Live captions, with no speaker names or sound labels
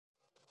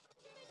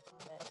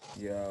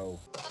Yo,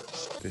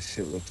 this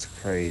shit looks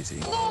crazy.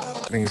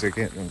 Things are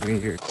getting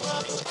weird.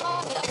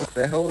 What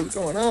the hell is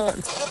going on?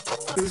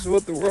 This is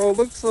what the world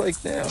looks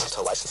like now.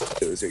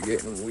 Things are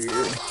getting weird.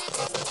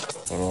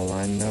 But all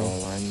I know,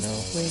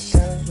 wake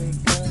up, wake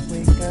up,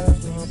 wake up,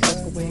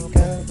 motherfucker, wake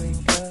up,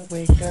 wake up,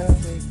 wake up,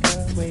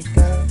 wake up, wake up,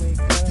 wake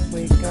up,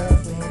 wake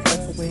up,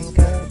 motherfucker, wake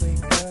up,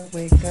 wake up,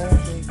 wake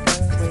up, wake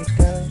up,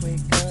 wake up,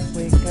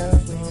 wake up,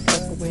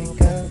 motherfucker,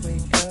 wake up,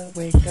 wake up,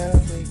 wake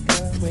up, wake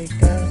up, wake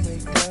up,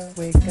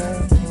 wake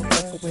up,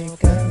 motherfucker,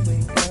 wake up, wake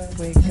up,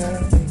 wake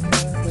up, wake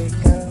up,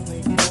 wake up,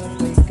 wake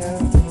up, wake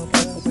up,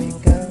 motherfucker,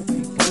 wake up, wake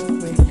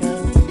up, wake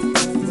up,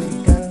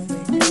 wake up, wake up,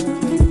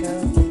 wake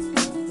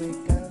up,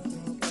 wake up.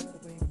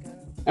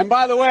 And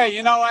by the way,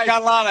 you know, I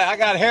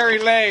got hairy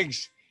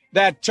legs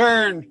that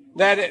turn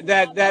turn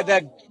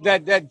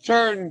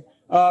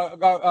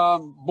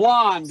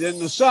blonde in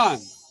the sun.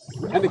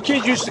 And the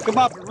kids used to come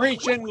up and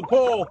reach in the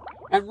pool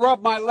and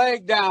rub my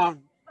leg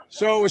down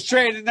so it was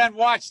straight, and then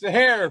watch the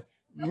hair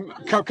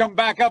come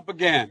back up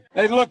again.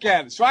 They look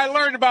at it. So I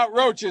learned about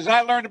roaches.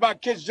 I learned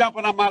about kids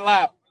jumping on my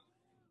lap.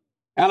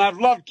 And I've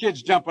loved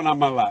kids jumping on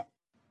my lap.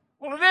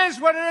 Well, it is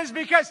what it is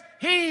because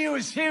he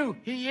is who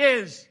he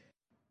is.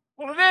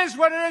 Well, it is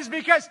what it is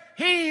because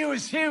he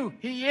is who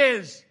he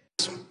is.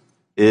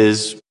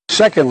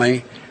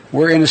 Secondly,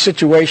 we're in a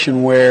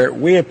situation where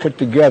we have put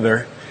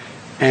together,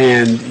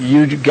 and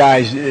you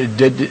guys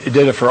did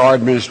it for our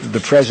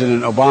the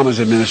President Obama's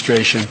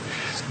administration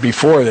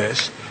before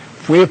this.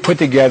 We have put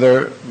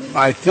together,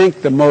 I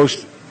think, the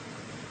most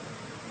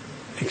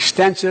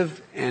extensive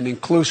and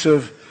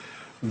inclusive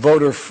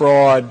voter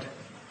fraud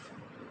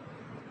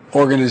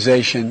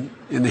organization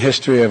in the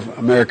history of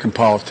American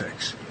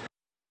politics.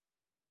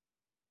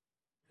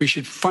 We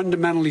should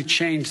fundamentally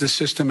change the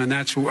system, and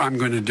that's what I'm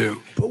going to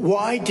do. But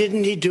why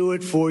didn't he do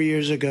it 4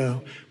 years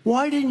ago?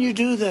 Why didn't you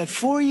do that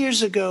 4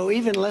 years ago,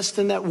 even less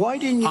than that? Why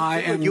didn't you?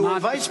 You were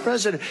vice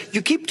president.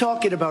 You keep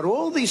talking about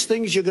all these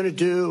things you're going to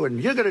do,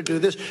 and you're going to do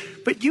this.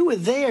 But you were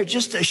there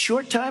just a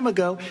short time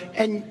ago,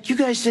 and you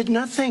guys did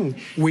nothing.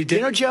 We did.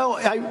 You know, Joe,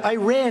 I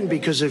ran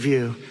because of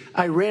you.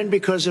 I ran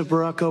because of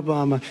Barack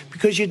Obama,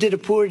 because you did a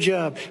poor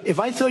job. If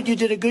I thought you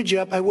did a good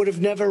job, I would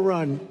have never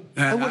run.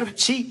 I would have.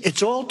 See,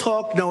 it's all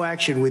talk, no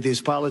action with these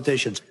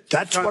politicians.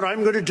 That's what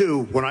I'm going to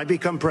do when I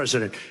become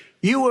president.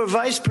 You were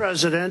vice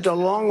president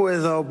along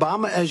with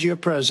Obama as your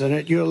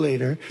president, your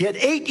leader. You had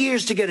 8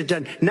 years to get it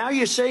done. Now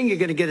you're saying you're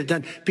going to get it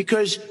done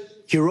because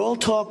you're all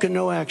talk and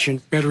no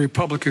action. We had a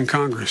Republican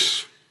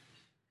Congress.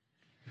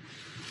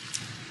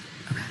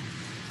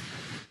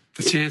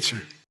 That's the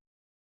answer.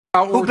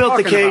 Who built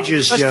the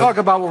cages, Let's Joe? talk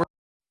about what we're...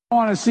 I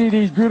want to see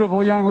these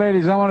beautiful young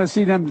ladies. I want to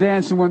see them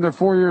dancing when they're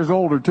 4 years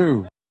older,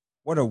 too.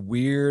 What a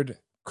weird,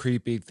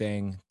 creepy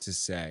thing to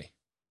say.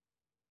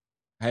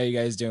 How you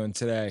guys doing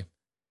today?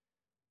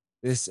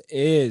 This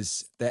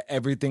is the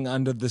Everything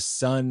Under the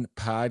Sun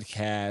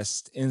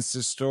podcast,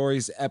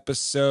 Insta-stories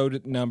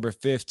episode number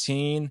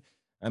 15.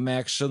 I'm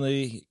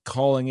actually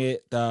calling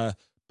it the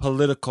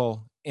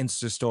political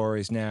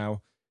Insta-stories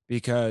now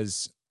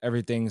because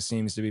everything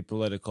seems to be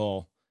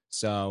political.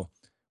 So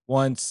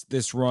once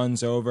this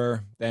runs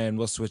over, then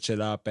we'll switch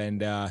it up,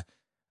 and I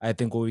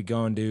think we'll be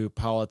going to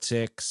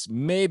politics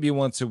maybe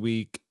once a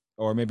week,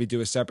 or maybe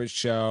do a separate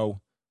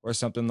show or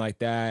something like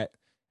that,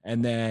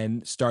 and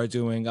then start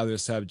doing other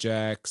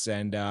subjects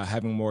and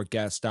having more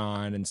guests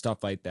on and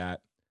stuff like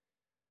that.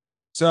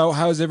 So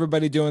how's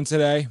everybody doing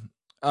today?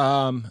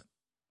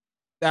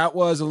 That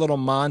was a little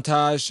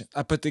montage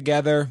I put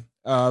together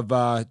of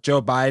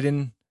Joe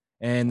Biden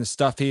and the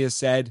stuff he has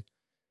said.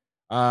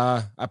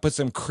 I put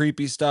some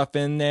creepy stuff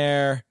in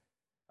there.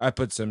 I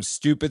put some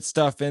stupid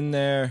stuff in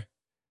there.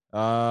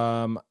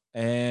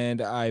 And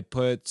I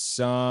put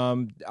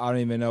some, I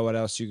don't even know what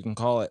else you can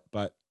call it,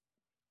 but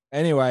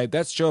anyway,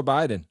 that's Joe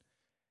Biden.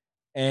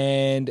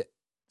 And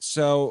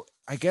so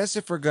I guess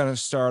if we're going to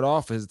start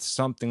off with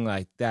something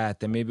like that,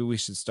 then maybe we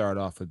should start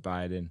off with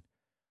Biden.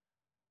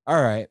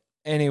 All right.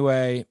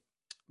 Anyway,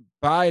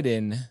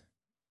 Biden.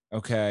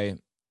 Okay.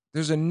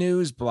 There's a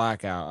news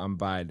blackout on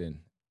Biden.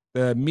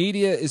 The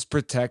media is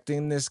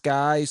protecting this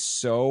guy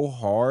so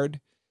hard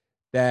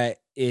that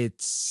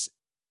it's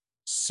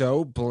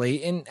so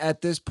blatant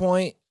at this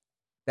point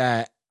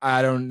that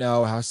I don't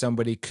know how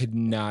somebody could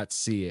not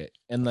see it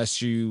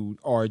unless you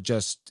are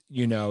just,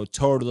 you know,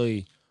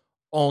 totally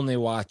only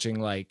watching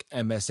like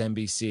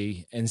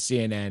MSNBC and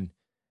CNN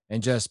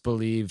and just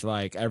believe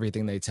like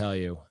everything they tell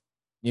you.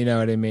 You know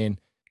what I mean?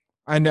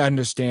 I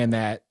understand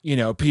that, you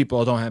know,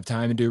 people don't have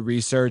time to do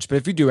research, but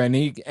if you do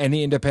any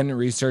independent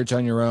research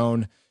on your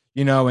own,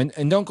 you know,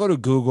 and don't go to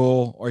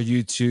Google or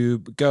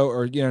YouTube, go,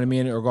 or, you know what I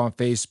mean? Or go on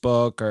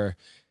Facebook or,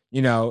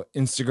 you know,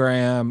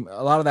 Instagram.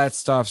 A lot of that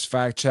stuff's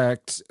fact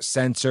checked,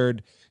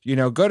 censored. You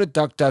know, go to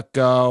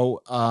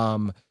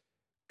DuckDuckGo.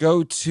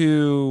 Go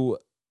to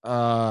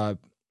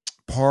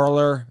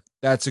Parler.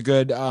 That's a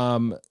good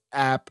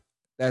app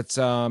that's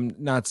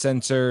not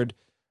censored.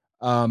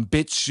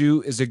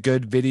 BitChute is a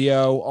good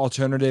video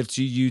alternative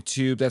to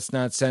YouTube that's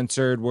not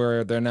censored,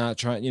 where they're not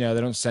trying, you know,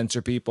 they don't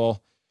censor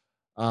people.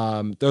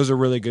 Those are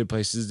really good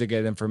places to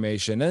get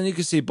information. And you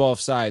can see both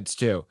sides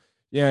too.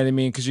 You know what I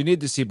mean? Because you need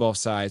to see both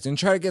sides and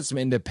try to get some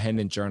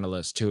independent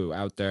journalists too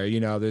out there.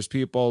 There's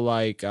people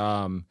like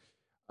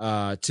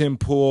Tim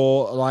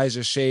Pool,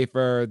 Elijah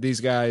Schaefer.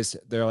 These guys,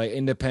 they're like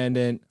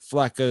independent,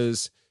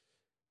 Fleckas,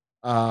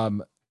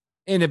 um,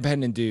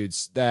 independent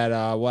dudes that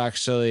will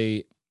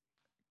actually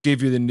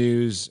give you the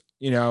news.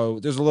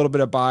 There's a little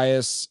bit of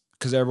bias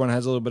because everyone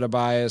has a little bit of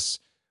bias,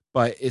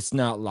 but it's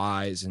not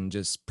lies and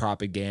just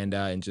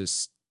propaganda and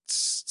just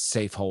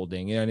safe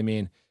holding. You know what I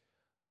mean?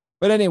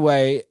 But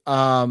anyway,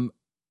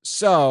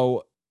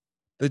 so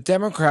the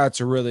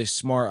Democrats are really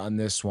smart on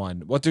this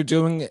one. What they're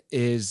doing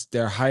is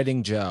they're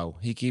hiding Joe.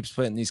 He keeps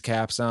putting these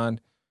caps on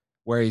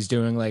where he's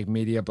doing like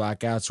media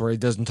blackouts where he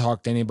doesn't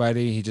talk to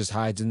anybody. He just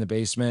hides in the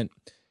basement.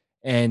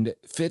 And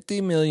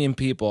 50 million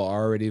people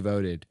already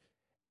voted.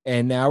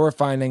 And now we're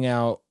finding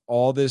out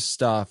all this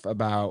stuff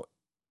about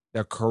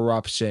the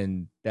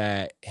corruption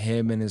that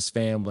him and his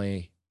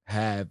family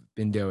have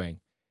been doing.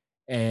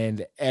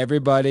 And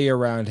everybody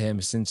around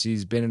him since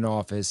he's been in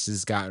office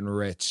has gotten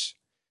rich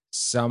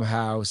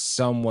somehow,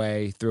 some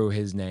way through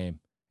his name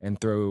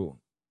and through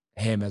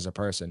him as a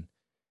person.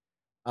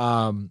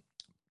 Um,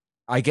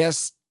 I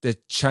guess the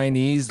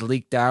Chinese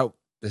leaked out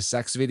the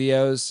sex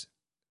videos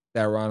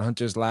that were on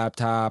Hunter's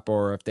laptop,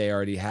 or if they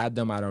already had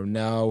them, I don't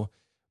know.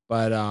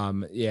 But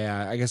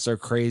yeah, I guess they're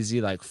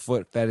crazy like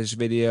foot fetish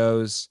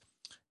videos,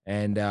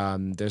 and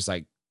there's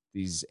like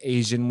these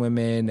Asian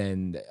women,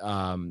 and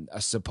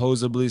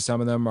supposedly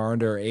some of them are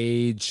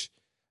underage.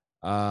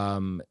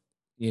 Um,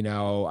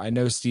 I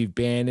know Steve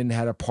Bannon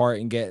had a part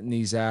in getting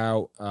these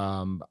out. I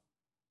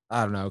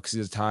don't know because he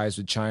has ties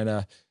with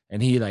China,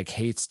 and he like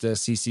hates the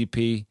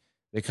CCP,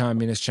 the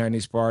Communist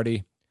Chinese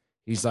Party.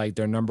 He's like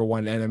their number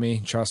one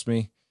enemy. Trust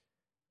me.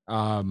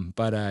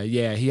 But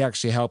yeah, he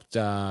actually helped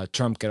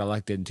Trump get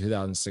elected in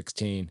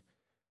 2016.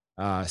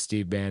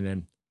 Steve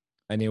Bannon.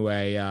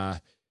 Anyway,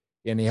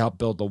 and he helped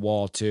build the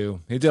wall too.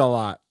 He did a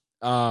lot.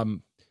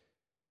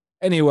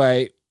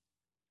 Anyway,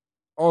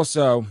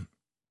 also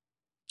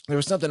there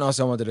was something else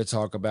I wanted to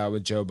talk about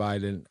with Joe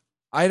Biden.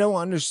 I don't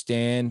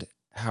understand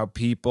how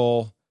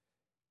people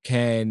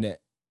can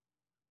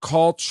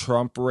call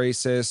Trump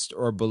racist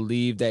or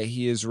believe that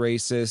he is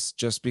racist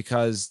just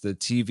because the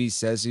TV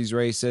says he's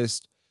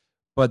racist,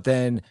 but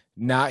then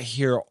not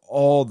hear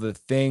all the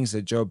things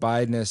that Joe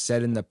Biden has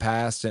said in the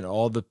past and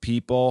all the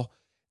people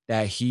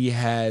that he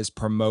has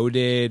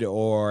promoted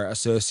or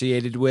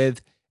associated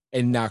with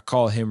and not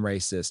call him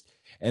racist.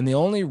 And the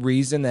only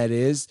reason that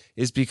is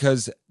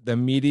because the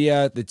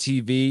media, the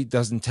TV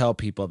doesn't tell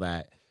people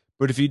that.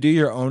 But if you do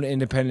your own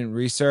independent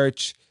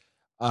research,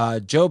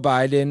 Joe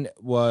Biden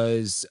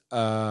was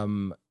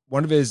one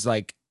of his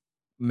like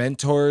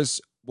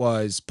mentors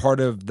was part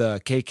of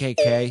the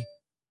KKK.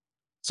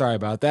 Sorry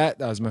about that.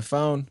 That was my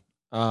phone.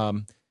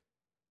 Um,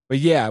 but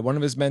yeah, one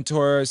of his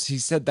mentors, he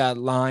said that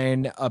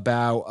line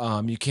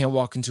about you can't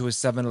walk into a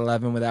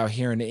 7-Eleven without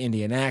hearing an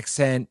Indian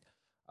accent.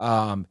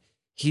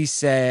 He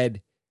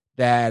said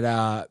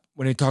that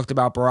when he talked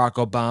about Barack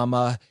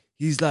Obama,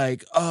 he's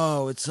like,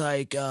 oh, it's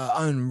like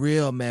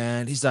unreal,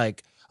 man. He's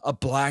like a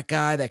black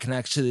guy that can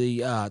actually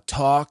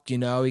talk,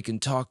 he can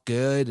talk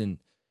good and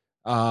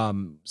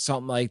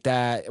something like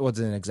that. It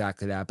wasn't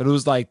exactly that, but it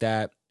was like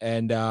that.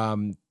 And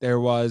there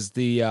was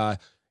the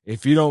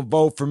if you don't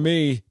vote for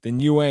me, then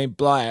you ain't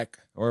black.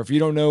 Or if you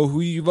don't know who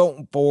you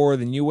voting for,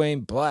 then you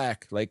ain't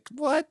black. Like,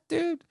 what,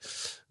 dude?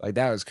 Like,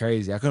 that was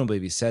crazy. I couldn't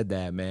believe he said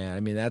that, man. I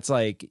mean, that's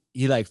like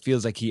he like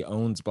feels like he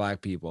owns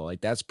black people.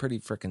 Like, that's pretty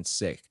freaking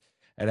sick.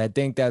 And I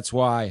think that's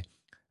why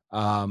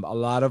a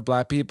lot of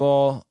black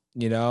people,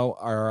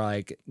 are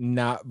like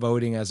not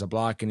voting as a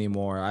block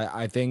anymore.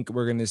 I think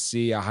we're going to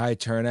see a high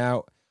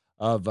turnout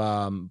of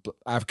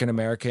African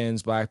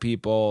Americans, black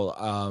people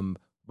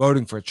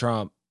voting for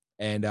Trump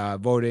and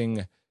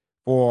voting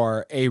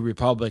for a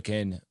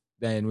Republican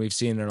than we've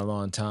seen in a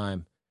long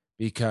time,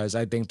 because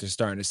I think they're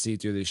starting to see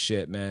through this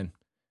shit, man.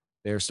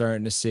 They're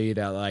starting to see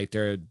that like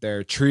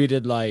they're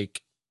treated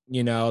like,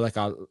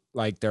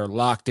 like they're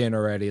locked in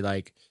already.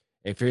 Like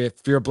if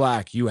you're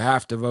black, you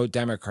have to vote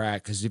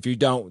Democrat, because if you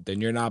don't, then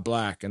you're not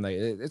black. And like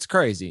it's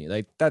crazy.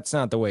 Like that's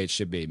not the way it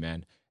should be,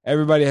 man.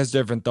 Everybody has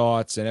different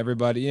thoughts, and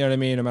everybody, you know what I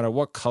mean? No matter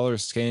what color,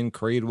 skin,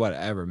 creed,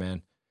 whatever,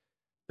 man.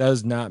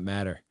 Does not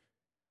matter.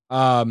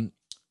 Um,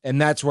 and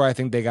that's where I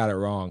think they got it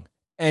wrong.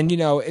 And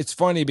it's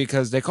funny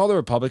because they call the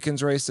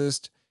Republicans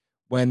racist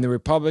when the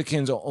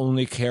Republicans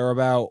only care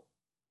about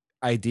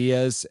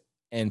ideas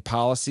and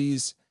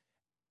policies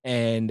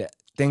and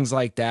things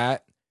like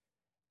that.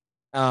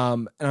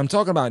 And I'm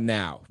talking about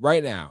now,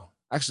 right now.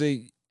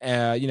 Actually,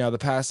 the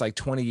past like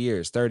 20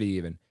 years, 30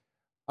 even.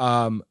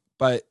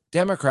 But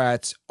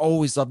Democrats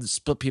always love to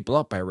split people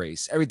up by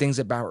race. Everything's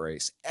about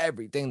race.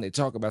 Everything they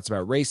talk about is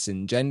about race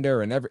and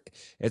gender and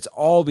it's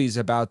always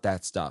about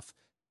that stuff.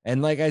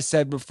 And like I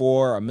said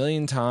before a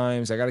million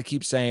times, I got to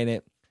keep saying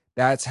it.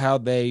 That's how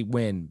they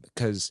win,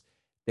 because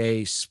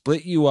they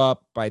split you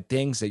up by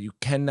things that you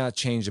cannot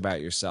change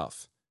about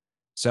yourself.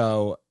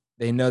 So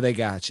they know they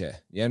got you.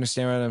 You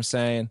understand what I'm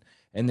saying?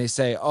 and they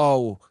say,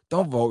 "Oh,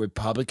 don't vote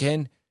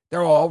Republican.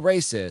 They're all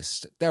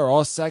racist. They're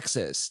all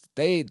sexist.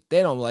 They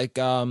don't like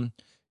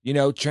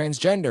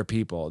transgender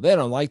people. They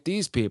don't like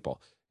these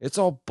people." It's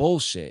all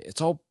bullshit.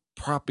 It's all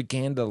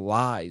propaganda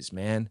lies,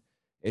 man.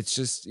 It's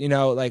just,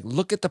 like,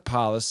 look at the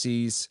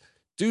policies,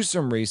 do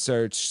some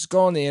research, just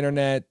go on the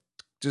internet,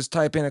 just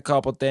type in a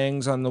couple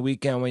things on the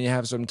weekend when you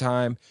have some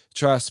time.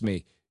 Trust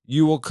me,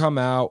 you will come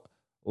out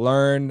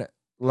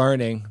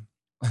learning.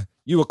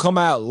 You will come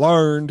out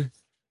learned.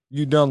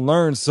 You done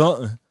learned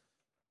something.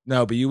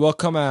 No, but you will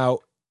come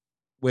out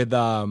with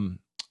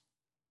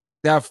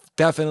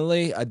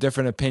definitely a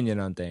different opinion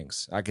on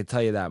things. I can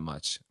tell you that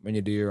much when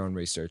you do your own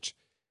research.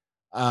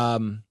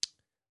 Um,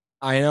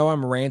 I know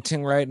I'm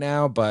ranting right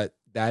now, but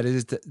that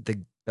is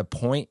the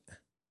point,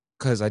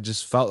 because I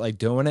just felt like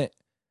doing it,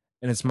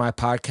 and it's my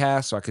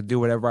podcast, so I could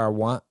do whatever I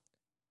want.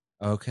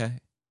 Okay.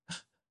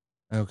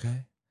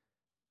 Okay.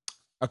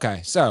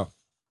 Okay. So,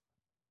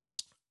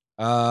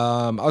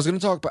 I was going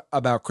to talk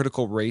about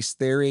critical race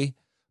theory,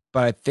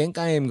 but I think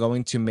I am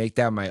going to make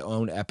that my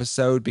own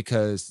episode,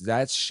 because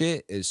that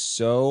shit is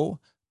so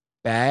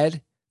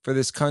bad for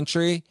this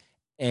country,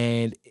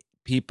 and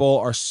people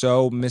are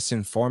so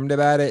misinformed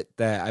about it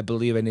that I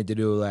believe I need to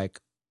do, like,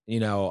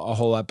 a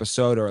whole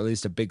episode, or at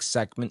least a big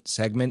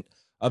segment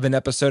of an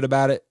episode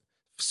about it,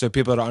 so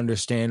people to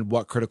understand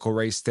what critical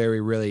race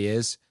theory really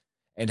is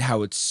and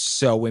how it's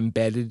so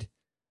embedded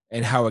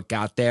and how it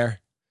got there.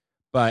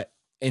 But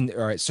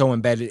so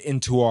embedded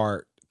into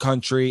our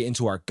country,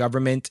 into our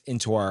government,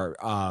 into our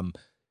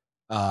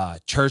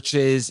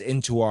churches,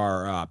 into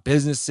our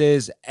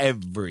businesses,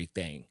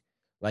 everything.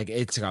 Like,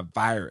 it's like a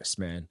virus,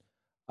 man.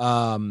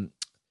 Another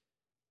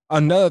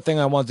thing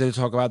I wanted to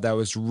talk about that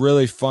was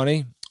really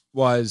funny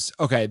was,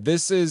 okay,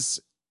 this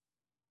is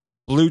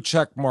blue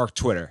check mark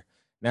Twitter.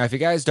 Now, if you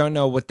guys don't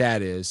know what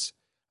that is,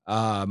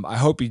 I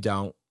hope you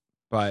don't.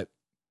 But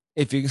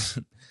if you,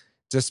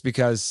 just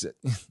because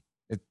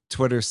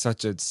Twitter's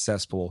such a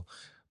cesspool.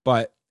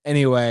 But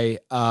anyway,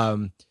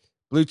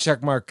 blue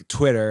check mark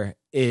Twitter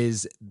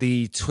is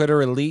the Twitter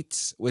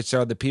elites, which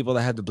are the people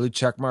that have the blue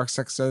check marks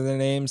next to their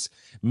names,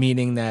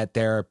 meaning that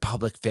they're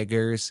public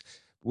figures,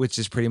 which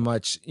is pretty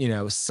much,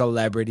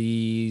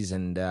 celebrities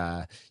and,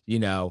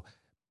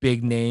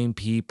 big name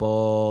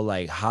people,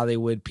 like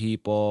Hollywood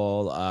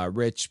people,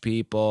 rich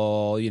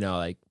people,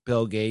 like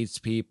Bill Gates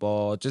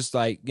people, just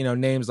like,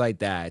 names like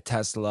that,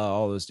 Tesla,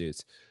 all those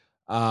dudes.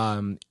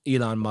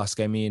 Elon Musk,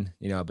 I mean,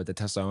 but the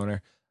Tesla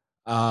owner,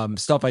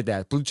 stuff like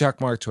that. Blue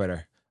check mark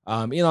Twitter.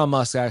 Elon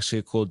Musk actually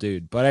a cool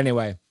dude, but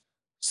anyway,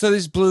 so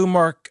these blue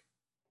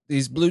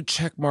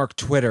check mark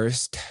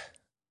Twitters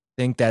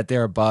think that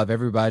they're above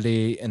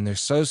everybody, and they're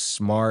so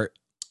smart,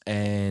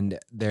 and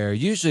they're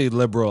usually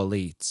liberal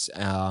elites.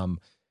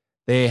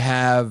 They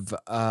have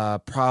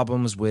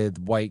problems with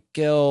white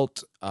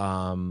guilt.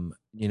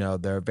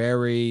 They're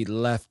very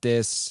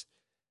leftist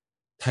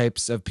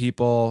types of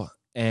people,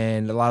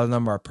 and a lot of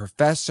them are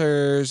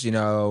professors,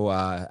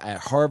 at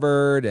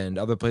Harvard and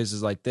other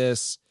places like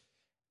this.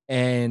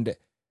 And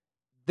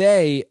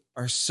they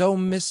are so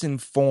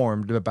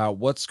misinformed about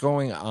what's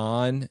going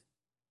on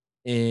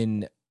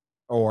in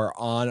or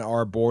on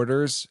our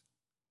borders,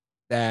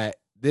 that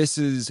this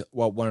is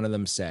what one of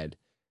them said.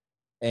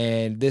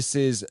 And this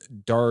is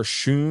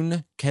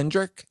Darshun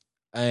Kendrick.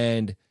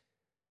 And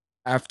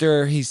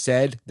after he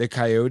said the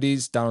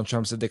Coyotes, Donald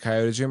Trump said the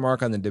Coyotes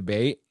remark on the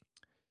debate,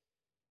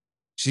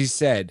 she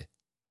said,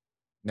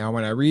 now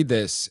when I read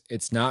this,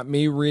 it's not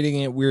me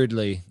reading it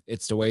weirdly,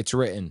 it's the way it's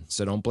written,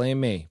 so don't blame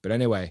me. But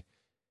anyway,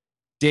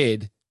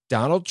 did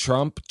Donald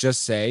Trump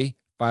just say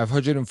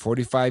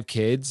 545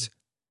 kids,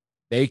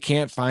 they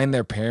can't find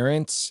their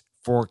parents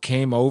for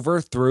came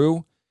over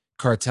through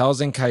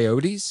cartels and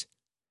coyotes?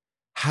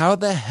 How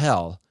the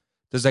hell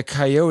does a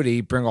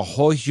coyote bring a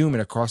whole human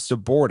across the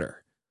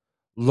border?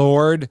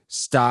 Lord,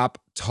 stop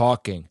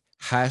talking.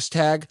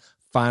 Hashtag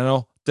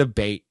final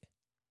debate.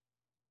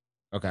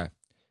 Okay.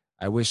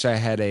 I wish I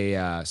had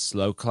a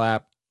slow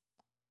clap,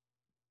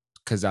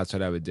 because that's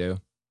what I would do.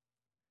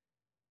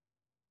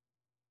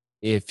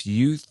 If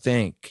you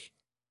think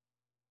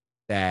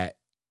that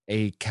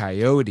a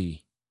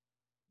coyote,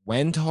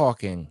 when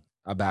talking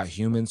about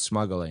human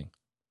smuggling,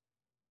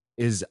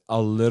 is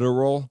a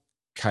literal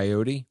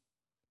coyote,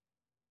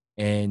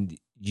 and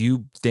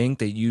you think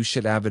that you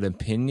should have an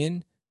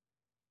opinion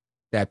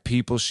that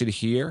people should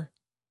hear,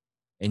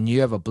 and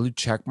you have a blue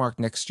check mark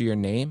next to your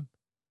name,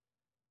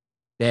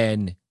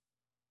 then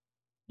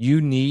you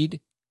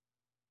need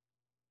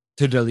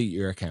to delete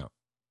your account.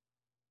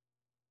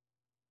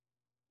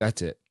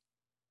 That's it.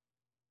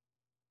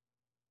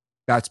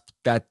 That's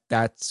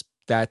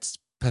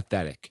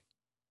pathetic.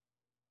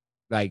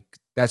 Like,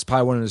 that's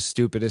probably one of the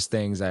stupidest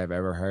things I've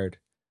ever heard.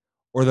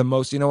 Or the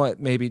most, you know what?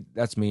 Maybe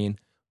that's mean.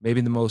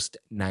 Maybe the most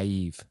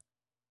naive.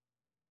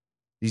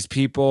 These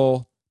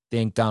people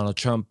think Donald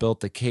Trump built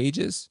the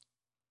cages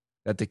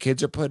that the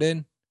kids are put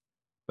in.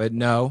 But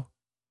no.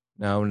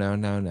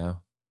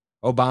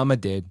 Obama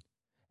did.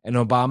 And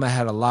Obama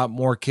had a lot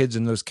more kids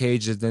in those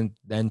cages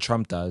than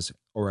Trump does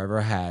or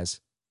ever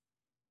has.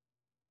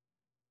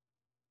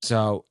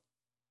 So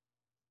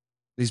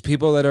these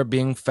people that are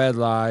being fed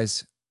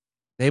lies,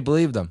 they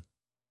believe them.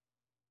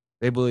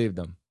 They believe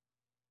them.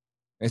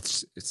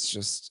 It's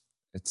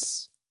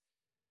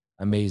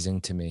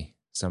amazing to me,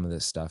 some of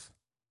this stuff.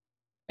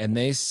 And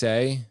they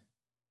say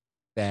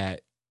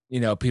that,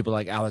 people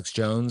like Alex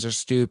Jones are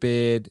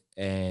stupid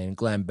and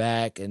Glenn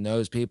Beck and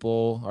those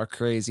people are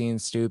crazy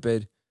and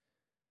stupid.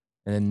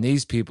 And then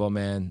these people,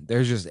 man,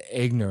 they're just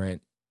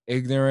ignorant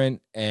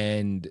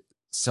and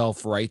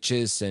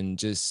self-righteous and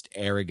just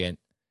arrogant.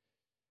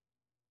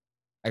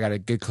 I got a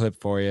good clip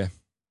for you.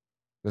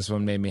 This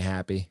one made me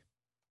happy.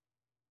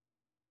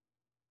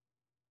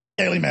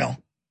 Daily Mail,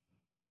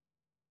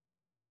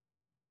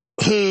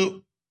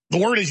 who the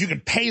word is you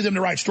can pay them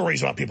to write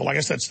stories about people. I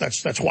guess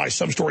that's why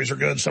some stories are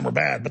good, some are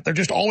bad, but they're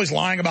just always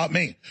lying about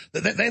me.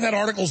 They've had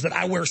articles that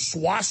I wear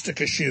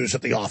swastika shoes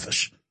at the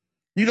office.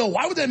 You go,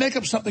 why would they make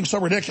up something so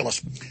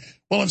ridiculous?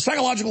 Well, in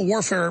psychological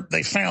warfare,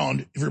 they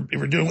found, if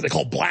you're doing what they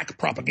call black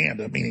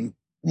propaganda, meaning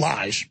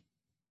lies,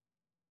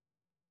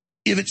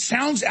 if it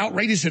sounds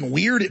outrageous and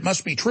weird, it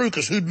must be true,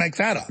 because who'd make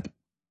that up?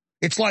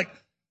 It's like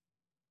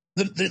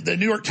the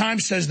New York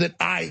Times says that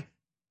I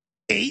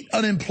ate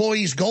an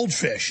employee's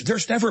goldfish.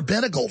 There's never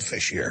been a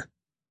goldfish here.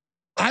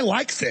 I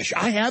like fish.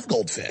 I have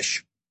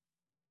goldfish.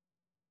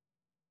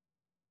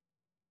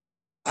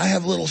 I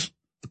have little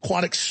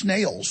aquatic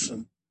snails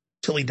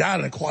until he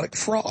died, an aquatic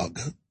frog.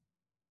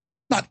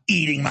 Not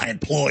eating my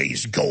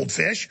employee's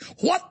goldfish.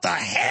 What the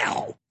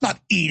hell?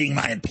 Not eating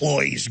my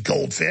employee's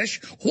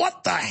goldfish.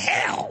 What the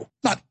hell?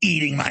 Not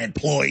eating my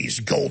employee's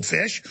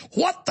goldfish.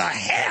 What the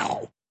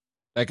hell?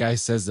 That guy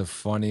says the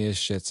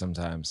funniest shit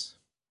sometimes.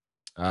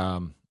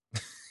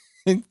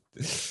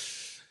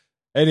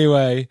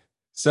 Anyway,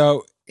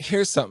 so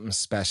here's something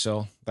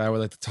special that I would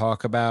like to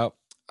talk about.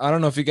 I don't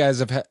know if you guys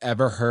have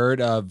ever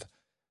heard of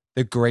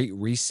the Great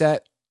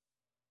Reset.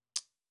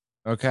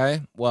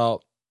 Okay,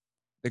 well,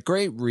 the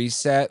Great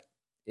Reset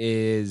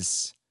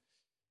is,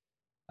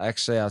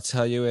 actually, I'll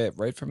tell you it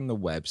right from the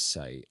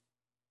website.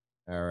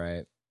 All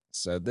right,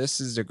 so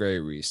this is the Great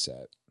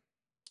Reset.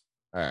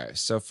 All right,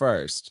 so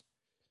first,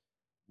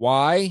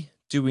 why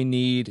do we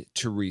need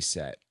to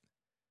reset?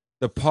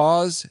 The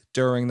pause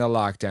during the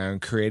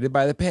lockdown created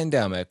by the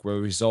pandemic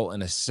will result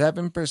in a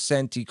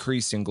 7%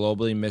 decrease in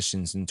global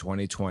emissions in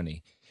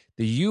 2020.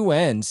 The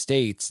UN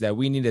states that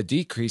we need a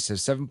decrease of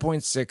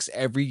 7.6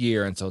 every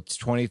year until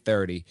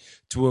 2030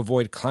 to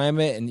avoid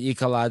climate and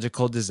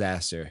ecological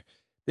disaster.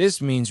 This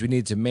means we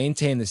need to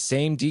maintain the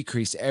same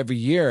decrease every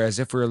year as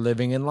if we were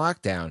living in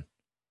lockdown.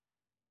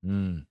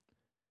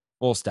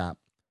 Full stop.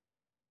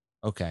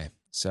 Okay,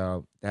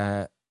 so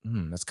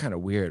that's kind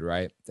of weird,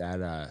 right?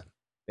 That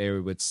they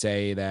would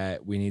say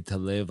that we need to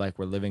live like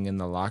we're living in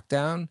the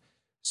lockdown.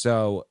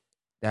 So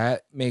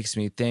that makes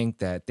me think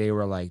that they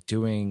were like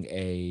doing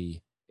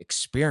a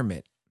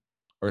experiment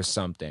or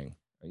something,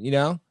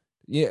 Yeah,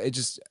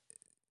 it's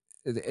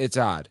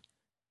odd.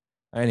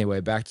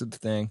 Anyway, back to the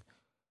thing.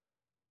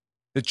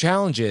 The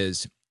challenge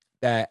is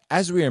that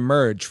as we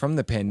emerge from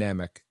the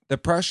pandemic, the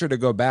pressure to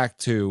go back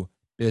to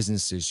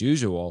business as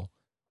usual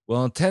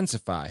will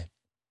intensify,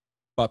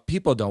 but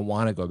people don't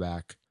want to go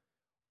back.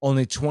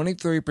 Only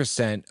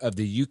 23% of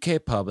the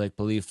UK public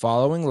believe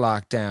following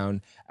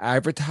lockdown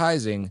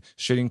advertising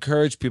should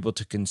encourage people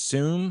to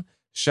consume,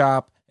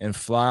 shop, and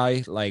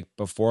fly like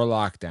before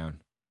lockdown.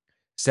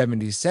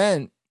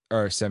 77%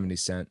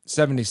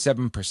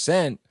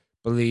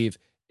 believe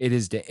it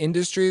is the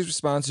industry's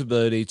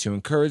responsibility to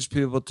encourage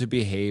people to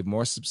behave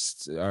more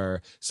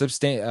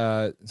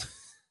sustainably.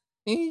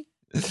 I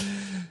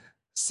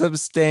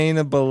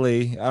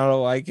don't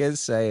know why I can't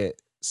say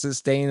it.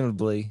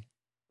 Sustainably,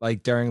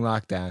 like during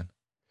lockdown.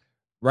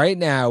 Right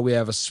now, we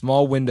have a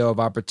small window of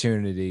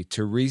opportunity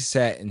to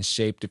reset and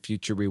shape the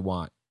future we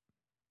want.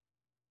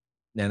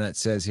 And it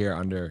says here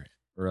under,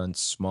 or in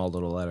small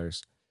little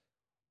letters,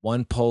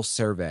 one pulse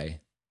survey,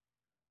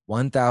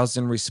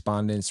 1,000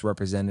 respondents,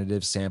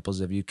 representative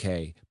samples of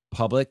UK,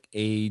 public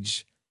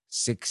age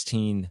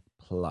 16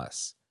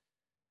 plus.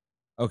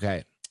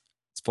 Okay,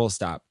 it's full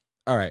stop.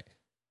 All right.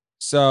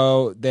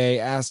 So they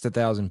asked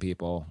 1,000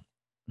 people.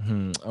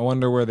 I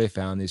wonder where they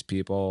found these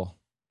people.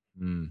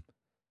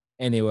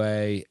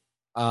 Anyway,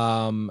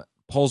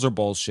 polls are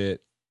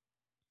bullshit.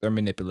 They're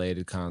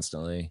manipulated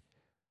constantly.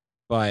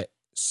 But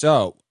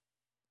so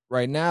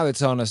right now they're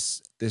telling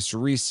us this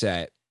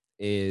reset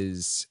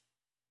is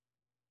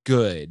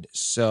good.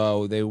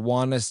 So they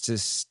want us to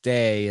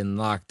stay in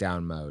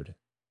lockdown mode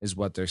is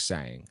what they're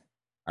saying.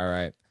 All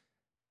right.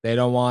 They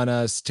don't want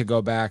us to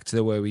go back to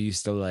the way we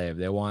used to live.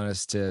 They want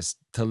us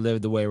to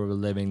live the way we're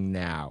living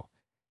now.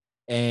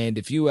 And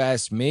if you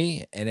ask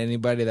me and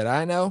anybody that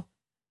I know,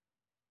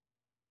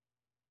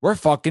 we're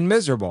fucking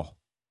miserable.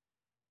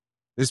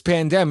 This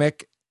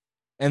pandemic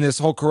and this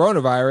whole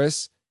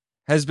coronavirus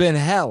has been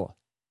hell.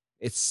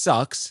 It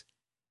sucks.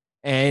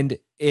 And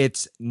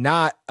it's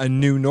not a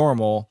new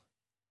normal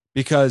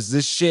because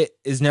this shit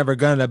is never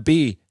going to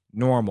be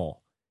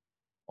normal.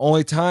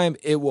 Only time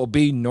it will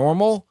be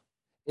normal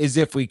is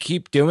if we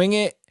keep doing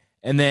it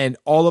and then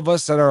all of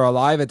us that are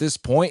alive at this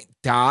point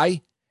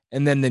die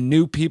And then the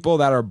new people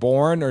that are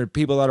born or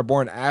people that are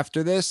born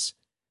after this,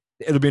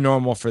 it'll be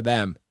normal for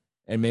them.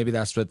 And maybe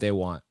that's what they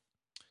want.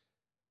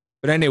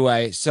 But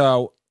anyway,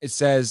 so it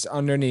says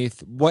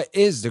underneath, what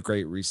is the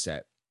Great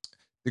Reset?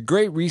 The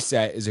Great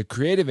Reset is a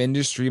creative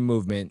industry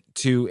movement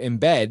to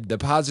embed the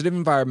positive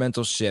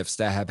environmental shifts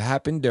that have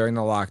happened during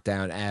the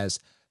lockdown as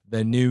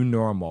the new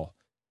normal.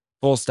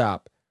 Full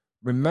stop.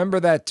 Remember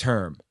that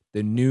term,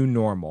 the new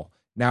normal.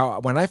 Now,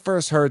 when I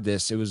first heard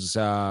this, it was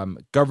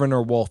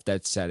Governor Wolf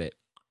that said it.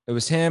 It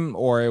was him,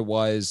 or it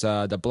was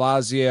de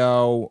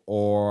Blasio,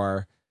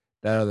 or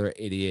that other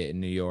idiot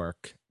in New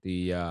York,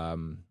 the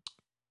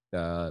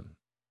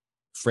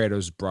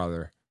Fredo's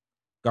brother,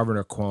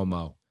 Governor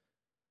Cuomo.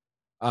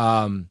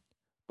 Um,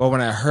 but when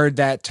I heard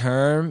that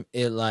term,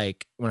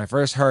 when I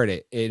first heard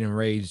it, it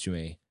enraged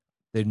me.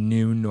 The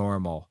new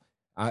normal.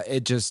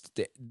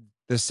 The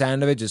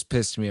sound of it just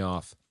pissed me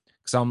off.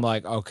 Cause I'm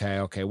like,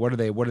 okay, what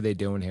are they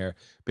doing here?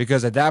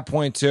 Because at that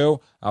point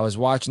too, I was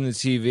watching the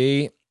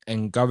TV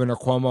and Governor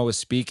Cuomo was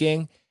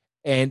speaking,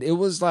 and it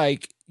was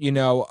like,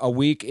 a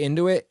week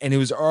into it, and he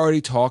was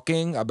already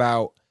talking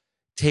about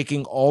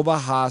taking all the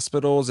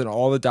hospitals and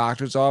all the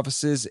doctors'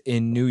 offices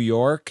in New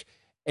York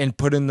and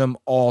putting them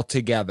all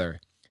together.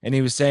 And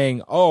he was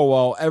saying, oh,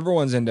 well,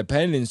 everyone's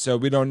independent, so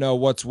we don't know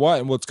what's what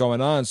and what's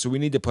going on. So we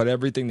need to put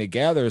everything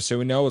together so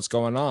we know what's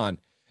going on.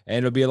 And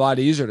it'll be a lot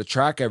easier to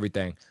track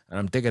everything. And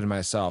I'm thinking to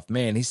myself,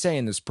 man, he's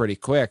saying this pretty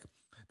quick.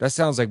 That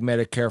sounds like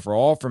Medicare for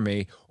all for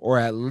me, or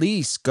at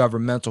least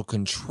governmental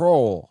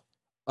control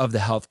of the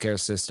healthcare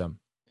system.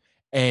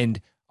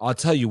 And I'll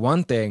tell you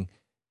one thing,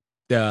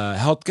 the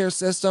healthcare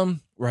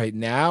system right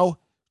now,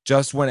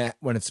 just when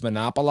it's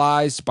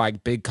monopolized by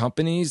big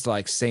companies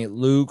like St.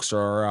 Luke's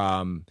or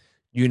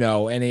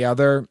any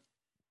other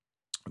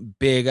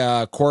big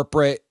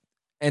corporate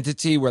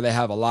entity where they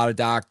have a lot of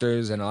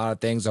doctors and a lot of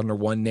things under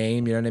one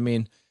name, you know what I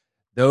mean?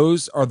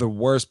 Those are the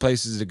worst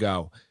places to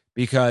go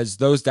because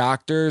those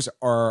doctors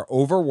are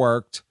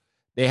overworked.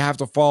 They have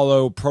to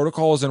follow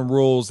protocols and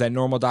rules that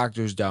normal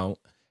doctors don't.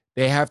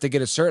 They have to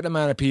get a certain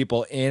amount of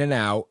people in and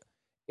out.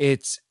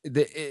 It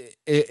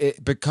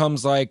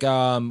becomes like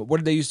what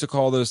did they used to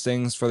call those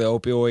things for the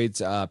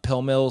opioids?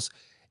 Pill mills.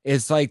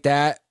 It's like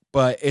that,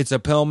 but it's a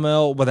pill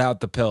mill without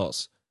the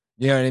pills.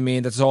 You know what I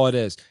mean? That's all it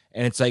is.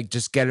 And it's like,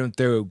 just get them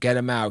through, get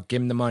them out,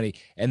 give them the money.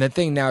 And the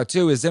thing now,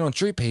 too, is they don't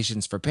treat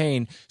patients for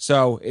pain.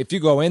 So if you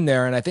go in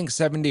there, and I think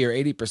 70 or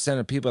 80%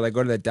 of people that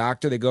go to the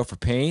doctor, they go for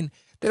pain,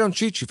 they don't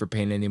treat you for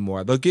pain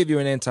anymore. They'll give you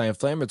an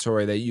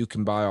anti-inflammatory that you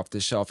can buy off the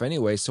shelf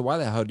anyway. So why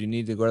the hell do you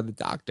need to go to the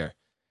doctor?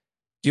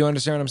 Do you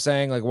understand what I'm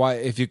saying? Like, why,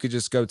 if you could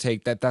just go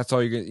take that, that's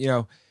all you're going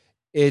to,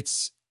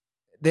 it's,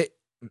 they,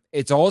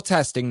 it's all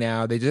testing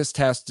now. They just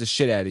test the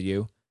shit out of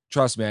you.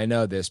 Trust me, I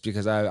know this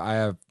because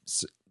I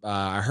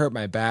hurt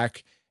my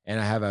back and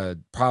I have a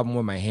problem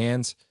with my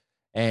hands.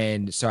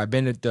 And so I've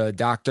been at the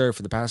doctor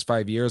for the past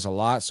 5 years a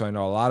lot. So I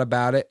know a lot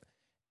about it.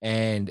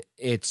 And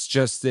it's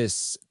just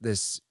this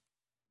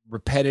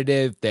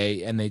repetitive,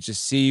 they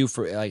just see you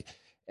for like,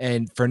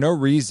 and for no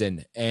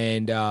reason.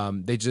 And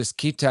they just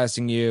keep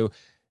testing you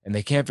and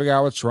they can't figure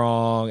out what's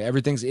wrong.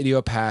 Everything's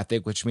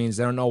idiopathic, which means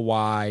they don't know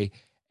why.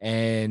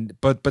 And,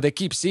 but they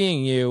keep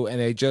seeing you and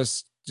they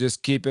just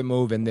keep it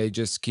moving. They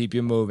just keep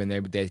you moving.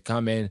 They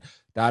come in,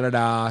 da da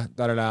da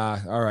da da da.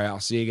 All right,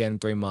 I'll see you again in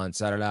 3 months.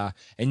 Da da da.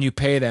 And you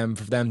pay them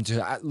for them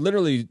to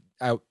literally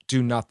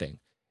do nothing.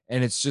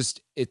 And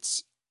it's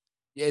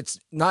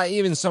not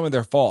even some of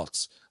their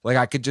faults. Like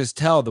I could just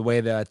tell the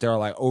way that they're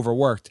like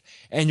overworked.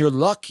 And you're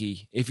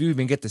lucky if you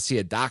even get to see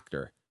a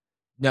doctor.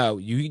 No,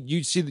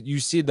 you see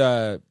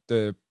the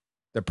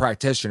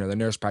practitioner, the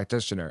nurse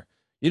practitioner.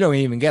 You don't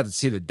even get to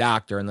see the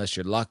doctor unless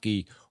you're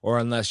lucky or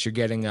unless you're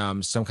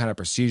getting some kind of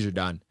procedure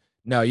done.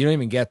 No, you don't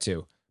even get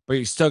to. But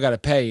you still got to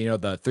pay,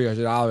 the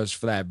 $300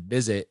 for that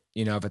visit,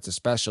 if it's a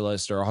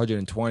specialist or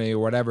 120 or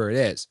whatever it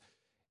is.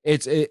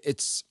 It's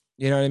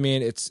you know what I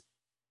mean? It's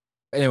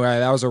anyway,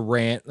 that was a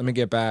rant. Let me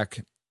get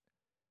back.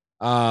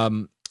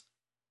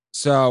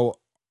 So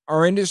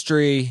our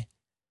industry,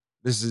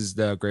 this is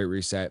the Great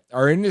Reset.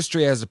 Our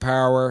industry has the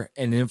power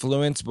and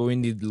influence, but we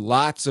need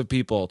lots of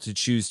people to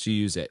choose to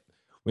use it.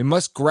 We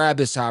must grab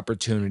this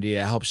opportunity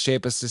to help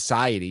shape a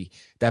society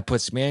that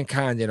puts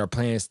mankind and our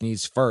planet's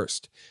needs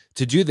first.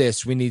 To do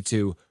this, we need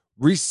to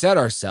reset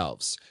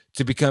ourselves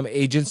to become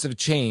agents of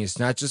change,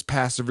 not just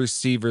passive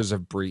receivers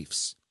of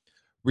briefs.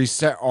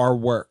 Reset our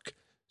work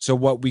so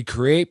what we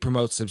create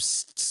promotes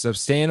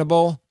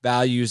sustainable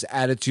values,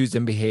 attitudes,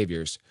 and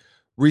behaviors.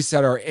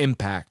 Reset our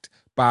impact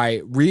by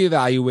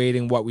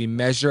reevaluating what we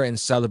measure and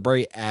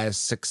celebrate as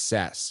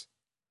success.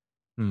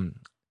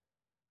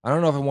 I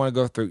don't know if I want to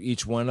go through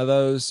each one of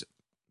those,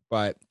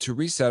 but to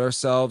reset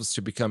ourselves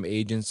to become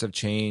agents of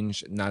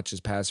change, not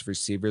just passive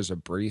receivers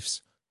of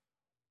briefs,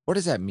 what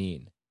does that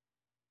mean?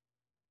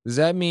 Does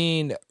that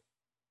mean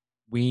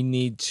we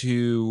need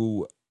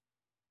to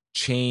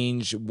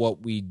change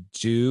what we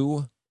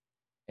do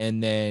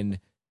and then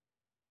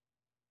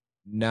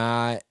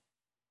not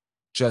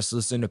just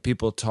listen to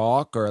people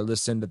talk or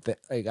listen to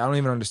like I don't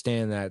even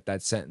understand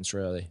that sentence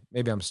really.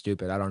 Maybe I'm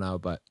stupid. I don't know,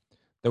 but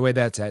the way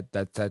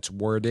that's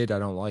worded, I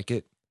don't like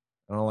it.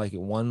 I don't like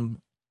it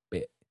one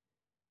bit.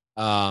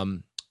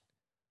 Um,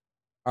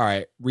 all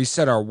right,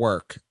 reset our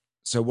work.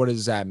 So what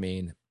does that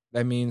mean?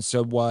 That means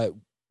so what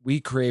we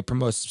create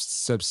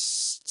promotes I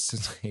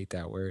hate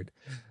that word.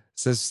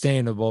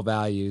 Sustainable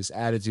values,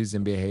 attitudes,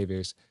 and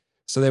behaviors.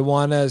 So they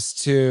want us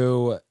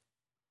to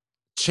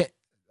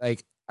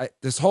like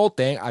this whole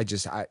thing.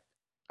 I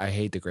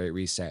hate the Great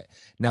Reset.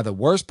 Now the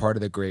worst part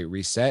of the Great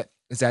Reset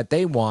is that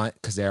they want,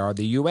 because they are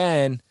the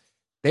UN,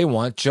 they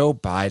want Joe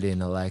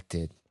Biden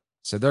elected.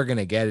 So they're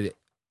gonna get it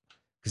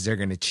because they're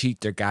gonna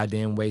cheat their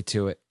goddamn way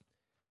to it.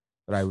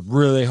 But I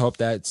really hope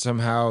that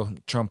somehow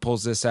Trump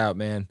pulls this out,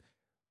 man.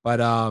 But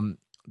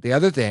the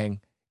other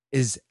thing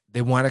is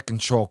they want to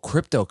control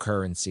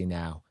cryptocurrency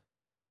now.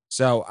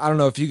 So I don't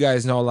know if you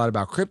guys know a lot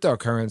about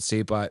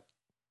cryptocurrency, but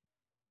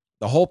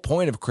the whole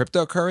point of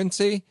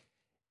cryptocurrency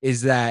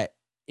is that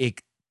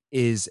it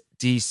is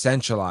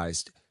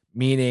decentralized,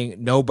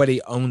 meaning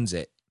nobody owns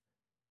it.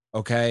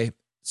 Okay.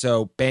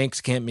 So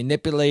banks can't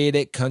manipulate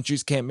it,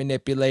 countries can't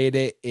manipulate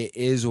it. It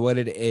is what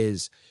it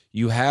is.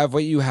 You have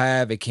what you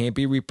have. It can't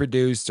be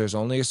reproduced. There's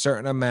only a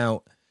certain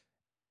amount.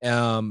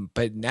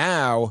 But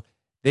now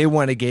they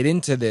want to get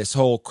into this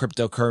whole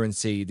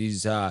cryptocurrency.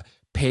 These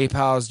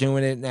PayPal's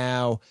doing it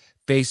now,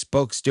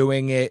 Facebook's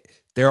doing it.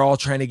 They're all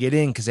trying to get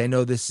in because they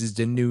know this is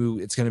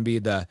it's going to be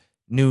the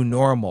new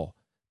normal,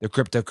 the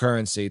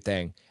cryptocurrency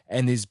thing.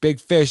 And these big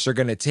fish are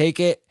going to take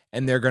it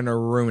and they're going to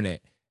ruin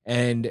it.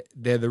 And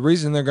the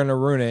reason they're going to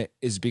ruin it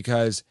is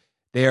because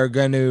they are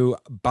going to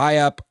buy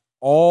up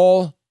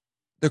all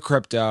the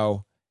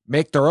crypto,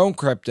 make their own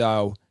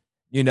crypto,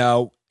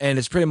 and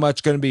it's pretty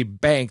much going to be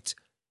banked.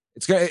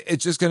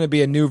 It's just going to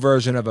be a new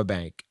version of a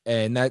bank.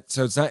 And it's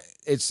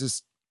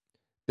just,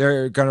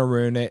 they're going to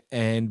ruin it.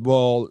 And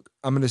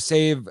I'm going to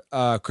save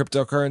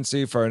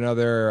cryptocurrency for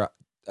another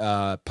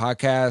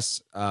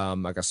podcast,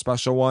 like a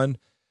special one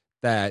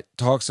that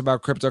talks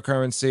about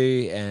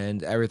cryptocurrency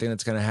and everything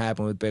that's going to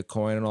happen with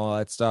Bitcoin and all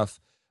that stuff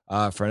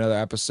for another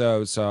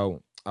episode.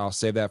 So I'll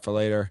save that for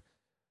later.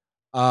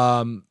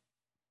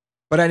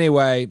 But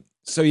anyway,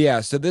 so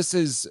this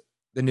is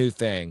the new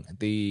thing,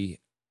 the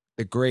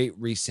Great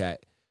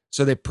Reset.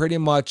 So they pretty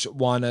much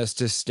want us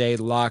to stay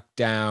locked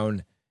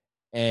down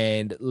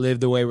and live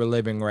the way we're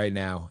living right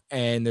now.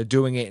 And they're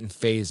doing it in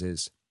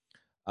phases.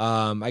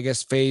 I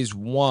guess phase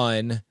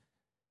 1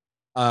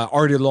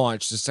 already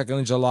launched the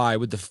 2nd of July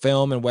with the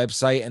film and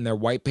website and their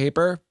white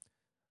paper.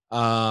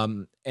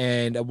 And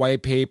a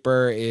white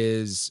paper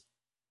is,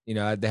 they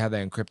have that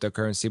in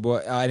cryptocurrency.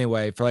 But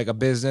anyway, for like a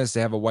business,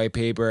 they have a white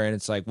paper and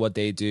it's like what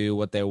they do,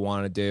 what they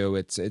want to do.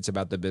 It's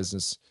about the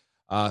business.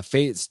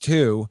 Phase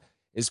 2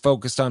 is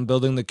focused on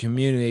building the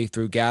community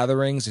through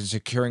gatherings and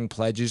securing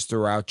pledges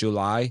throughout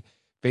July.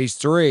 Phase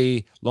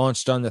 3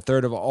 launched on the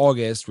 3rd of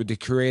August with the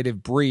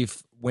creative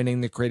brief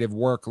winning the creative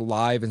work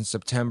live in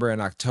September and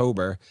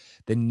October.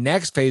 The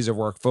next phase of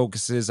work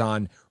focuses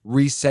on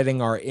resetting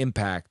our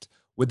impact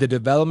with the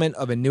development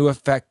of a new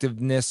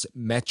effectiveness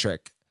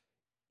metric,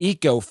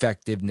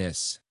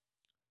 eco-effectiveness.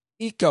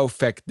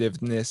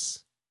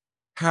 Eco-effectiveness.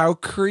 How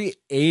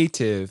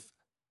creative.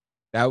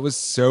 That was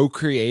so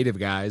creative,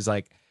 guys.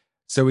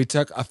 So we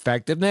took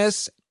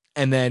effectiveness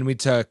and then we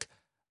took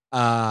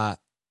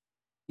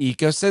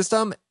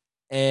ecosystem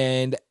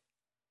and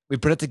we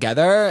put it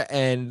together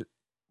and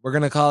we're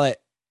going to call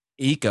it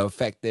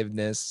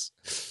eco-effectiveness.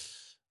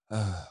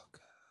 Oh,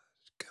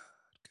 God.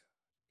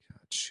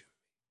 Shoot.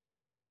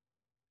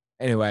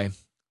 Anyway,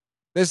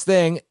 this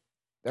thing,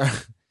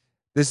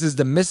 this is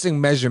the missing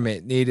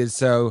measurement needed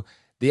so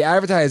the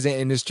advertising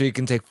industry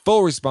can take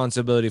full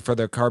responsibility for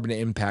their carbon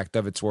impact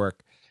of its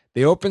work.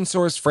 The open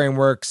source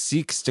framework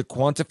seeks to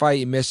quantify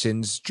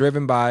emissions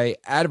driven by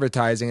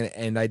advertising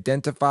and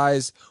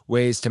identifies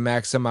ways to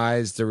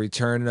maximize the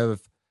return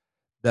of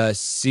the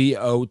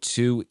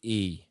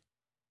CO2e.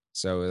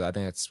 So I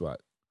think that's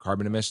what,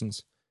 carbon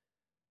emissions.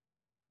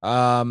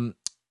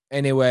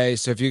 Anyway,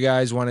 so if you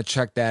guys want to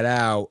check that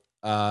out,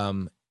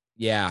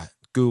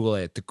 Google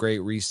it, The Great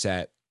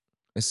Reset.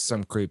 This is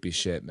some creepy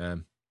shit,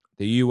 man.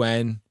 The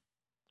UN,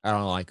 I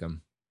don't like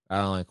them.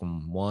 I don't like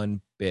them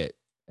one bit.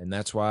 And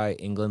that's why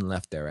England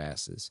left their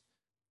asses.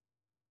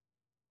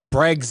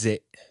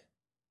 Brexit.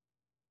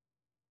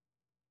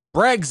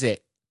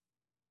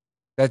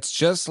 That's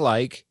just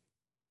like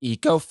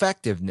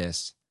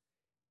eco-effectiveness.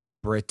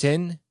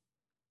 Britain,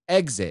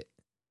 exit.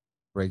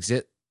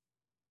 Brexit.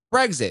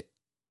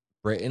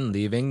 Britain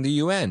leaving the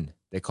UN.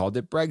 They called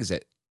it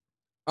Brexit.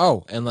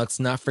 Oh, and let's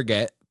not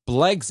forget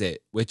Blexit,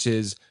 which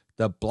is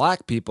the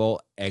black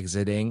people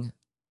exiting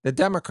the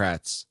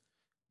Democrats,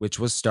 which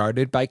was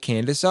started by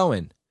Candace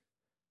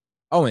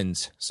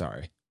Owens,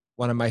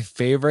 one of my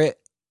favorite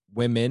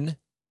women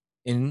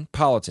in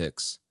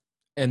politics.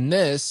 And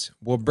this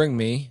will bring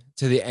me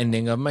to the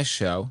ending of my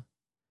show.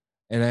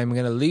 And I'm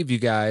going to leave you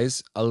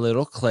guys a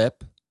little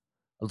clip,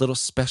 a little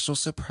special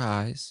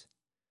surprise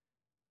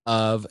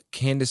of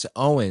Candace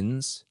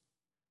Owens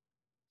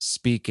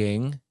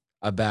speaking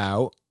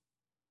about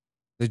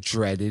the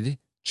dreaded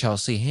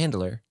Chelsea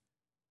Handler,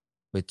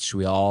 which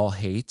we all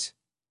hate.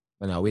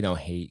 Well, no, we don't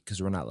hate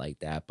because we're not like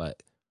that,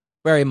 but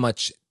very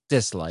much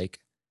dislike.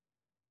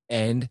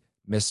 And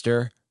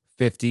Mr.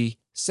 50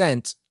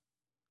 Cent,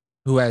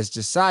 who has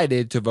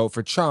decided to vote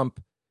for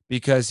Trump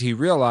because he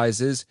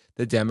realizes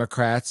the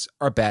Democrats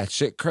are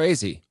batshit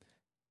crazy.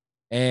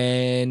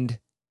 And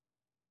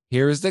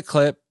here's the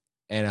clip,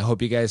 and I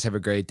hope you guys have a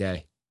great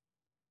day.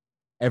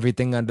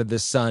 Everything under the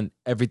sun,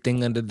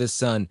 everything under the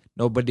sun.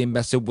 Nobody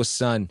messing with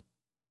sun.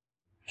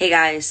 Hey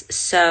guys,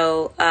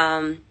 so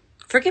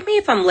forgive me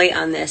if I'm late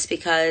on this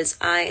because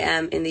I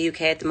am in the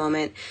UK at the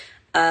moment,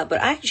 but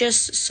I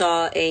just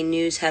saw a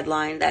news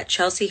headline that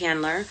Chelsea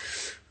Handler,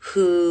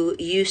 who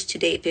used to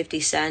date 50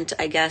 Cent,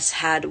 I guess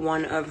had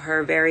one of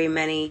her very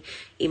many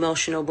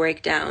emotional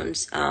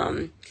breakdowns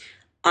on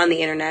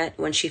the internet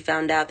when she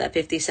found out that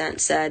 50 Cent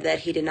said that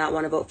he did not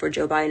want to vote for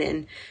Joe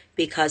Biden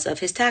because of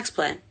his tax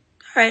plan.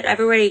 All right, I've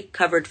already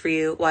covered for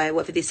you why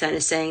what 50 Cent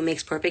is saying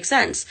makes perfect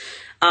sense.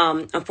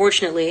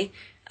 Unfortunately,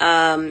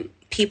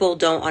 people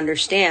don't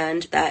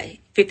understand that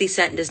 50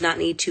 Cent does not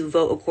need to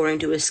vote according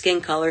to his skin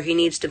color. He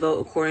needs to vote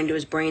according to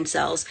his brain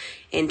cells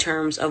in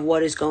terms of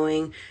what is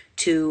going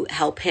to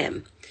help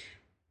him.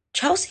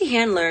 Chelsea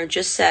Handler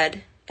just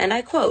said, and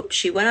I quote,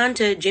 she went on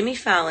to Jimmy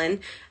Fallon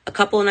a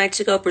couple of nights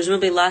ago,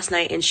 presumably last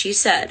night, and she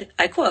said,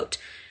 I quote,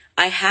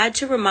 I had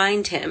to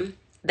remind him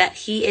that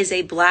he is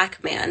a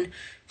black man,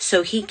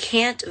 so he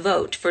can't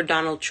vote for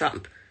Donald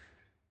Trump.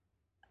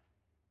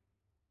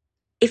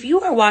 If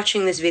you are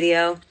watching this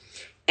video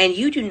and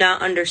you do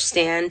not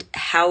understand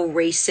how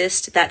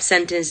racist that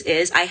sentence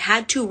is, I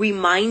had to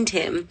remind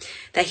him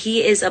that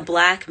he is a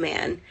black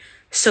man,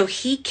 so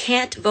he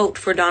can't vote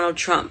for Donald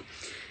Trump.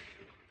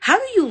 How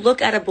do you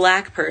look at a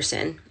black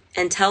person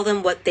and tell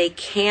them what they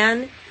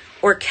can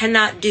or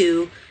cannot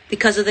do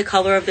because of the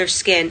color of their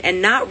skin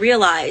and not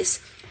realize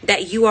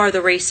that you are the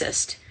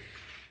racist?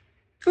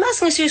 I'm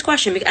asking a serious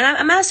question, and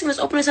I'm asking this,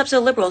 open this up to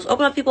the liberals,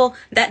 open up people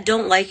that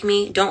don't like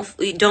me,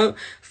 don't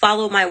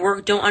follow my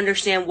work, don't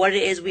understand what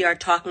it is we are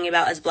talking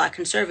about as black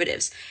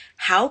conservatives.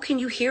 How can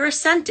you hear a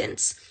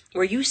sentence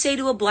where you say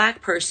to a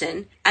black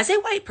person, as a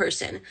white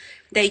person,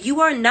 that you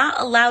are not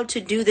allowed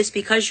to do this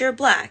because you're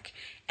black,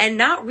 and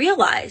not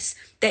realize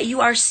that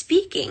you are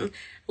speaking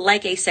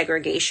like a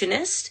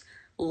segregationist,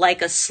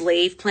 like a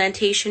slave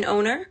plantation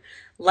owner,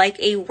 like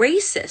a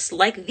racist,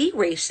 like the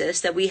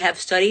racist that we have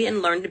studied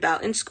and learned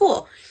about in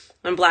school,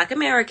 when black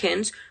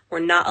Americans were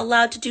not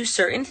allowed to do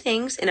certain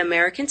things in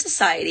American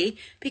society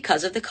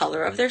because of the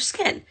color of their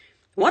skin.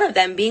 One of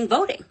them being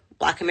voting.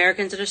 Black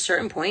Americans at a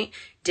certain point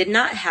did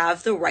not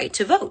have the right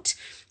to vote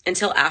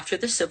until after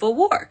the Civil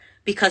War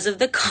because of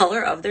the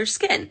color of their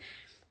skin.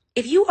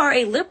 If you are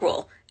a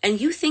liberal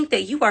and you think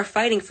that you are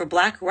fighting for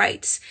black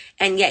rights,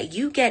 and yet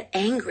you get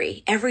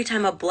angry every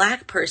time a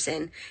black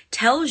person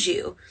tells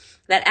you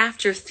that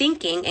after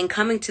thinking and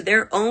coming to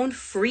their own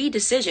free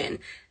decision,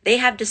 they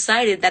have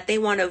decided that they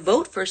want to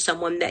vote for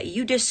someone that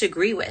you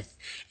disagree with,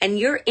 and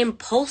your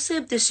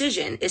impulsive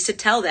decision is to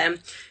tell them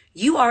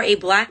you are a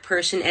black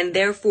person and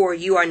therefore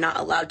you are not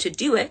allowed to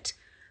do it,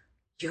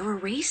 you're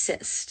a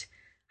racist.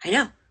 I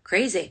know,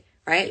 crazy,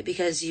 right?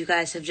 Because you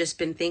guys have just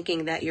been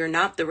thinking that you're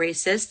not the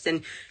racist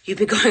and you've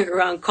been going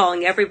around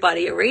calling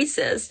everybody a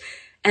racist.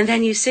 And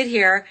then you sit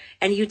here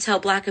and you tell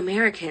black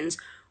Americans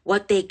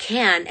what they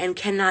can and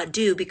cannot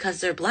do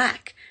because they're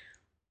black.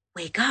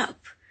 Wake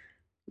up.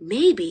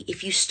 Maybe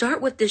if you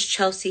start with this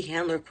Chelsea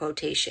Handler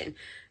quotation,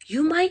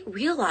 you might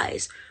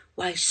realize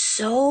why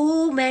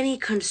so many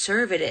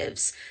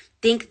conservatives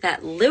think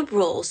that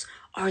liberals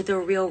are the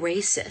real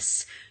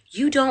racists.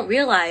 You don't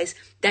realize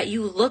that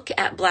you look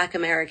at black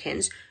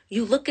Americans,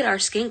 you look at our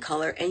skin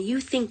color, and you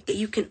think that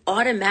you can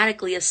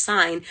automatically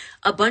assign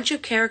a bunch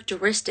of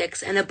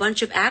characteristics and a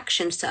bunch of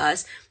actions to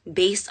us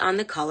based on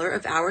the color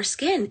of our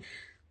skin.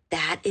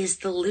 That is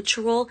the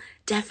literal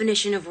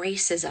definition of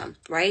racism,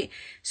 right?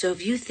 So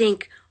if you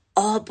think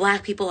all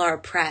black people are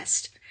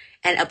oppressed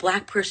and a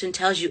black person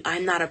tells you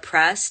I'm not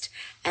oppressed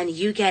and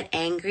you get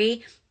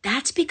angry,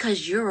 that's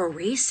because you're a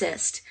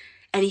racist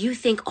and you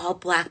think all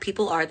black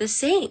people are the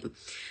same.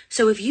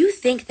 So if you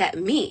think that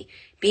me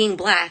being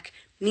black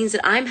means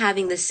that I'm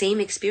having the same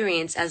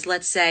experience as,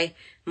 let's say,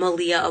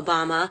 Malia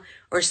Obama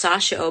or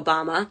Sasha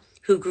Obama,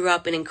 who grew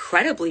up in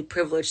incredibly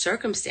privileged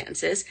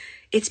circumstances,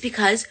 it's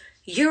because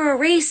you're a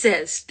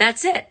racist.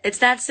 That's it. It's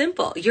that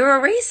simple. You're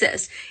a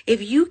racist.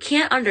 If you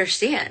can't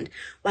understand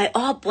why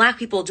all black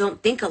people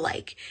don't think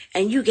alike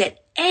and you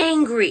get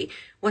angry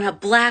when a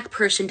black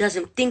person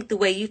doesn't think the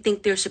way you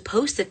think they're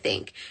supposed to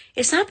think,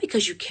 it's not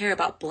because you care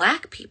about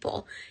black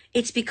people.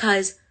 It's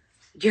because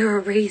you're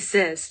a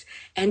racist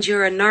and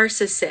you're a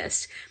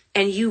narcissist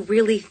and you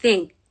really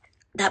think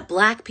that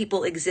black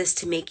people exist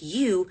to make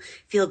you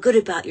feel good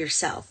about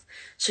yourself.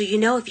 So,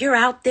 if you're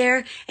out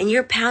there and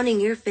you're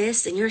pounding your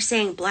fists and you're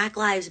saying Black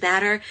Lives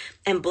Matter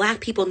and black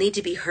people need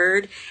to be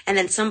heard, and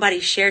then somebody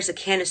shares a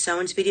Candace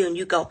Owens video and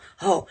you go,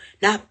 oh,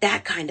 not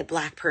that kind of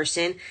black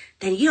person,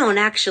 then you don't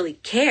actually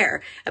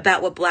care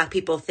about what black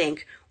people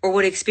think or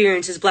what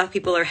experiences black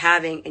people are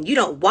having, and you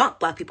don't want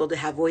black people to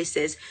have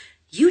voices.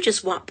 You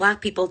just want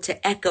black people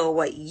to echo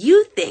what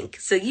you think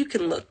so you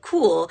can look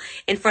cool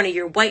in front of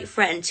your white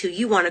friends who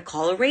you want to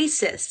call a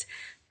racist.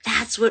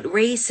 That's what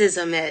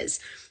racism is.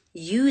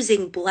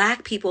 Using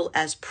black people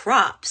as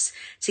props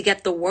to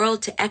get the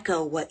world to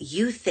echo what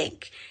you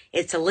think.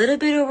 It's a little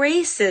bit of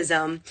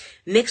racism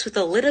mixed with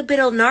a little bit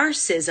of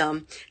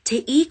narcissism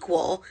to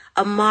equal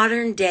a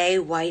modern day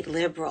white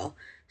liberal.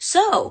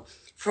 So,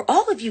 for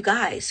all of you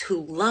guys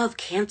who love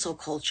cancel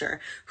culture,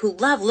 who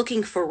love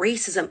looking for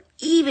racism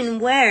even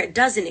where it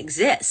doesn't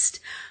exist,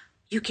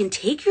 you can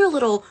take your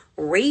little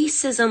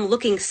racism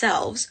looking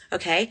selves,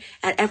 okay,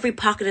 at every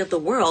pocket of the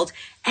world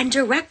and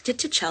direct it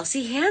to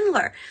Chelsea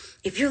Handler.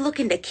 If you're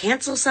looking to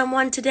cancel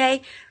someone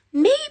today,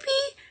 maybe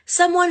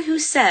someone who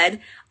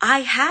said,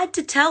 I had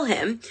to tell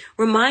him,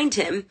 remind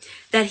him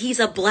that he's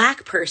a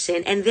black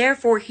person and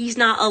therefore he's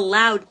not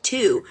allowed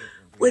to,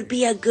 would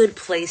be a good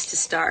place to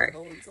start.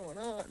 What's going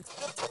on?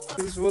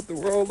 This is what the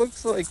world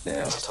looks like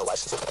now.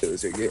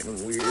 Those are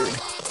getting weird.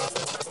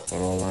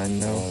 All I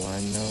know,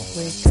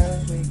 wake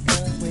up, wake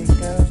up,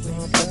 wake up.